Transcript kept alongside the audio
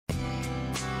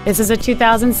This is a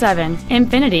 2007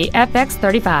 Infiniti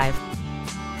FX35.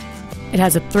 It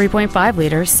has a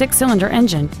 3.5-liter six-cylinder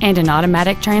engine and an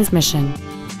automatic transmission.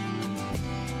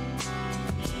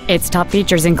 Its top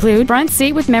features include front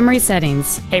seat with memory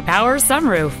settings, a power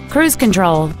sunroof, cruise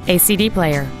control, a CD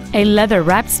player, a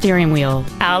leather-wrapped steering wheel,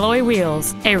 alloy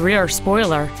wheels, a rear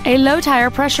spoiler, a low tire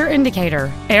pressure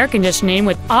indicator, air conditioning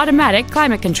with automatic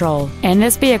climate control, and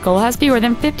this vehicle has fewer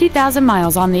than 50,000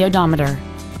 miles on the odometer.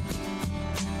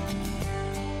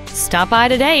 Stop by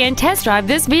today and test drive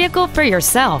this vehicle for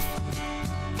yourself.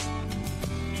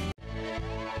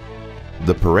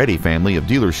 The Paretti family of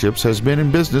dealerships has been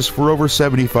in business for over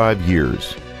 75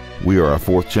 years. We are a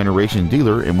fourth-generation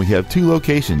dealer and we have 2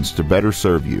 locations to better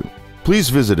serve you. Please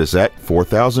visit us at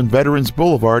 4000 Veterans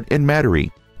Blvd in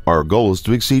Metairie. Our goal is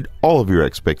to exceed all of your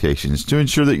expectations to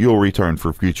ensure that you'll return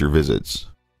for future visits.